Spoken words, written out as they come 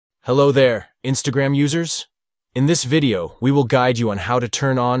Hello there, Instagram users. In this video, we will guide you on how to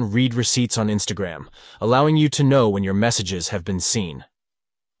turn on read receipts on Instagram, allowing you to know when your messages have been seen.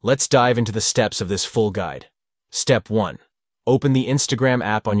 Let's dive into the steps of this full guide. Step 1. Open the Instagram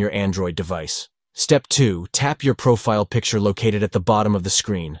app on your Android device. Step 2. Tap your profile picture located at the bottom of the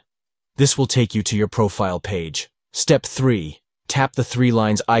screen. This will take you to your profile page. Step 3. Tap the 3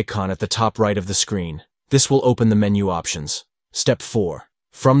 lines icon at the top right of the screen. This will open the menu options. Step 4.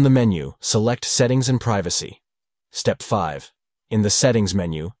 From the menu, select Settings and Privacy. Step 5. In the Settings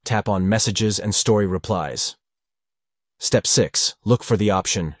menu, tap on Messages and Story Replies. Step 6. Look for the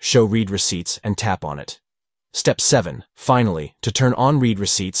option Show Read Receipts and tap on it. Step 7. Finally, to turn on read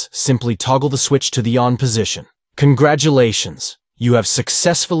receipts, simply toggle the switch to the on position. Congratulations! You have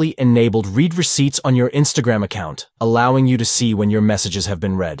successfully enabled read receipts on your Instagram account, allowing you to see when your messages have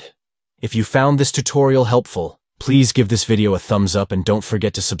been read. If you found this tutorial helpful, please give this video a thumbs up and don't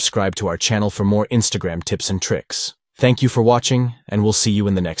forget to subscribe to our channel for more Instagram tips and tricks. Thank you for watching, and we'll see you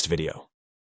in the next video.